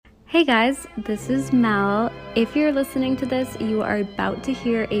Hey guys, this is Mel. If you're listening to this, you are about to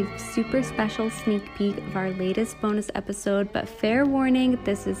hear a super special sneak peek of our latest bonus episode, but fair warning,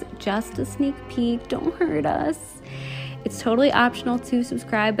 this is just a sneak peek, don't hurt us. It's totally optional to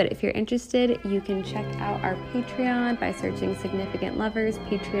subscribe, but if you're interested, you can check out our Patreon by searching Significant Lovers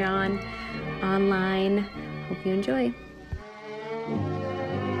Patreon online. Hope you enjoy.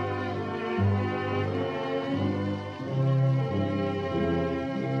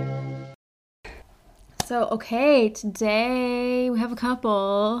 So, okay, today we have a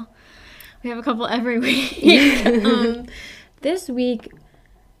couple. We have a couple every week. This week,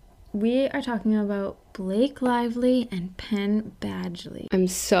 we are talking about Blake Lively and Penn Badgley. I'm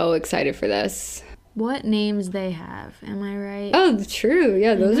so excited for this. What names they have, am I right? Oh, true.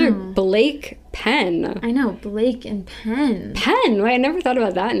 Yeah, those are Blake, Penn. I know, Blake and Penn. Penn? Wait, I never thought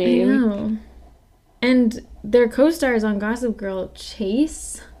about that name. I know. And their co-stars on Gossip Girl,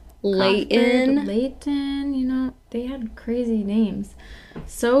 Chase... Layton, you know, they had crazy names.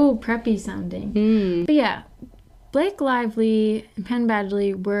 So preppy sounding. But yeah, Blake Lively and Penn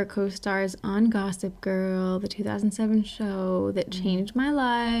Badgley were co-stars on Gossip Girl, the 2007 show that changed my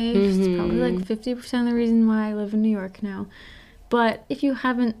life. It's probably like 50% of the reason why I live in New York now. But if you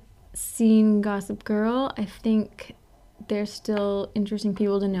haven't seen Gossip Girl, I think they're still interesting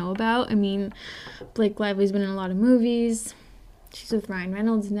people to know about. I mean, Blake Lively's been in a lot of movies. She's with Ryan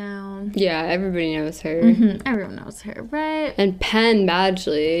Reynolds now. Yeah, everybody knows her. Everyone knows her, right? And Penn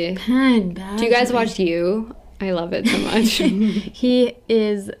Badgley. Do you guys watch You? I love it so much. He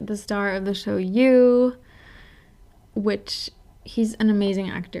is the star of the show You, which he's an amazing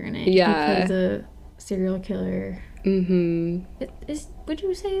actor in it. Yeah. He plays a serial killer. Would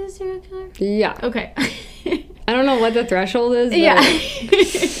you say he's a serial killer? Yeah. Okay. I don't know what the threshold is, but... Yeah.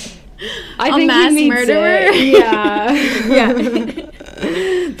 I a think mass he meets murderer. It.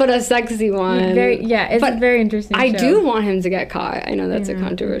 Yeah. But a sexy one. It's a very interesting show. I do want him to get caught. I know that's a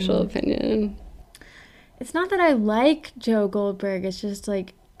controversial opinion. It's not that I like Joe Goldberg. It's just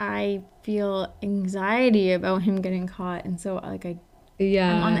like I feel anxiety about him getting caught, and so like I'm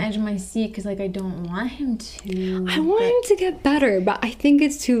on the edge of my seat because like I don't want him to. I want him to get better, but I think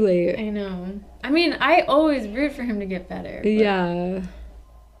it's too late. I know. I mean, I always root for him to get better. But... yeah.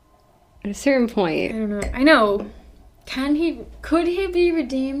 At a certain point. I don't know. I know. Could he be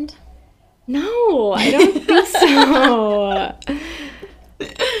redeemed? No, I don't think so.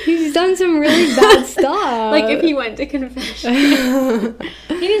 He's done some really bad stuff. Like if he went to confession.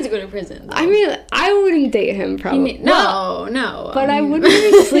 He needs to go to prison, though. I mean, I wouldn't date him, probably. No. But I wouldn't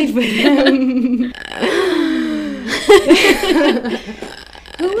even sleep with him.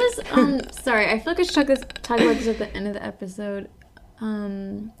 Who was, sorry, I feel like I should talk about this at the end of the episode.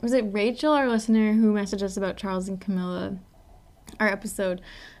 Was it Rachel, our listener, who messaged us about Charles and Camilla, our episode?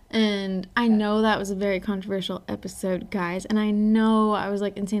 And I know that was a very controversial episode, guys, and I know I was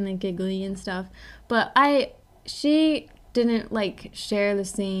like insanely giggly and stuff, but she didn't like share the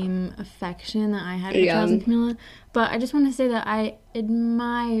same affection that I had for Charles and Camilla. But I just want to say that I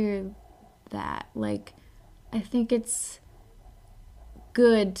admire that. Like, I think it's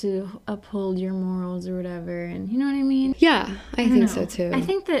good to uphold your morals or whatever, and you know what I mean? Yeah, I think so too. I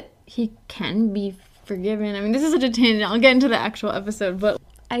think that he can be forgiven. I mean, this is such a tangent. I'll get into the actual episode, but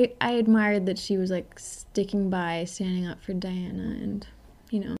I admired that she was like sticking by, standing up for Diana, and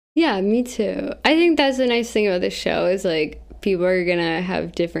you know. Yeah, me too. I think that's the nice thing about this show is like people are gonna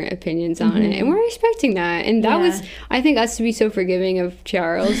have different opinions on it, and we're respecting that. And that was, I think, us to be so forgiving of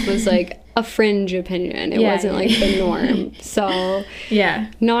Charles was like a fringe opinion. It wasn't like the norm. So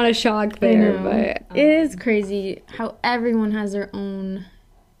not a shock there, but it is crazy how everyone has their own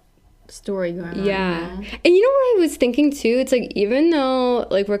story going on. Yeah. And you know what I was thinking too? It's like even though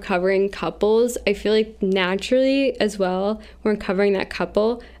like we're covering couples, I feel like naturally as well, when we're covering that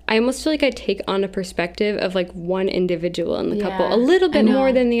couple, I almost feel like I take on a perspective of like one individual in the couple a little bit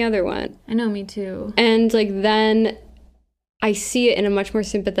more than the other one. I know, me too. And like then I see it in a much more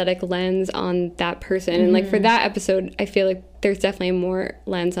sympathetic lens on that person. And like for that episode, I feel like there's definitely more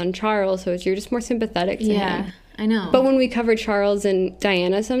lens on Charles, so you're just more sympathetic to him. I know. But when we cover Charles and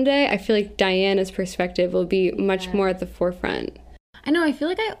Diana someday, I feel like Diana's perspective will be much more at the forefront. I know. I feel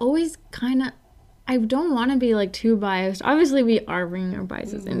like I always kind of... I don't want to be, like, too biased. Obviously, we are bringing our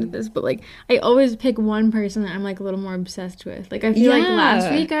biases into this, but, like, I always pick one person that I'm, like, a little more obsessed with. Like, I feel like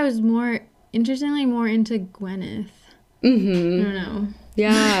last week I was interestingly more into Gwyneth. I don't know.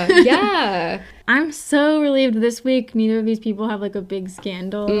 Yeah. I'm so relieved this week neither of these people have, like, a big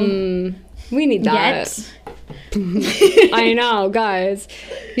scandal. We need that. I know, guys.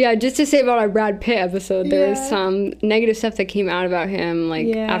 Yeah, just to say about our Brad Pitt episode, there was some negative stuff that came out about him, like,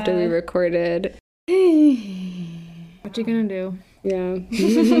 after we recorded. What you gonna do? Yeah.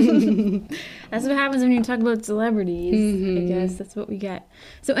 That's what happens when you talk about celebrities. I guess that's what we get.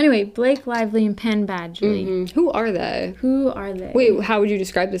 So anyway, Blake Lively and Penn Badgley. Who are they? Wait, how would you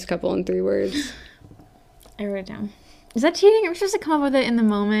describe this couple in 3 words? I wrote it down. Is that cheating? Am I supposed to come up with it in the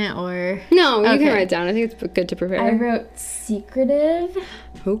moment, or? No, you can write it down. I think it's good to prepare. I wrote secretive.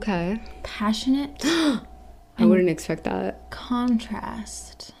 Okay. Passionate. I wouldn't expect that.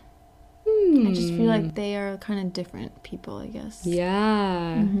 Contrast. I just feel like they are kind of different people, I guess.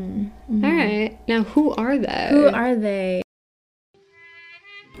 Yeah. All right. Now, who are they? Who are they?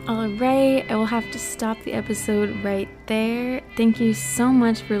 All right, I will have to stop the episode right there. Thank you so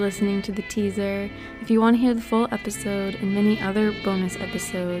much for listening to the teaser. If you want to hear the full episode and many other bonus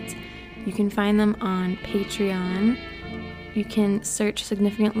episodes, you can find them on Patreon. You can search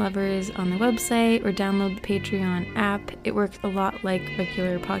Significant Lovers on the website or download the Patreon app. It works a lot like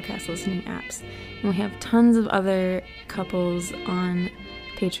regular podcast listening apps. And we have tons of other couples on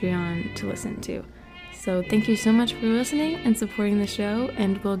Patreon to listen to. So thank you so much for listening and supporting the show,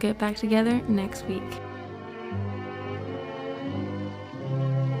 and we'll get back together next week.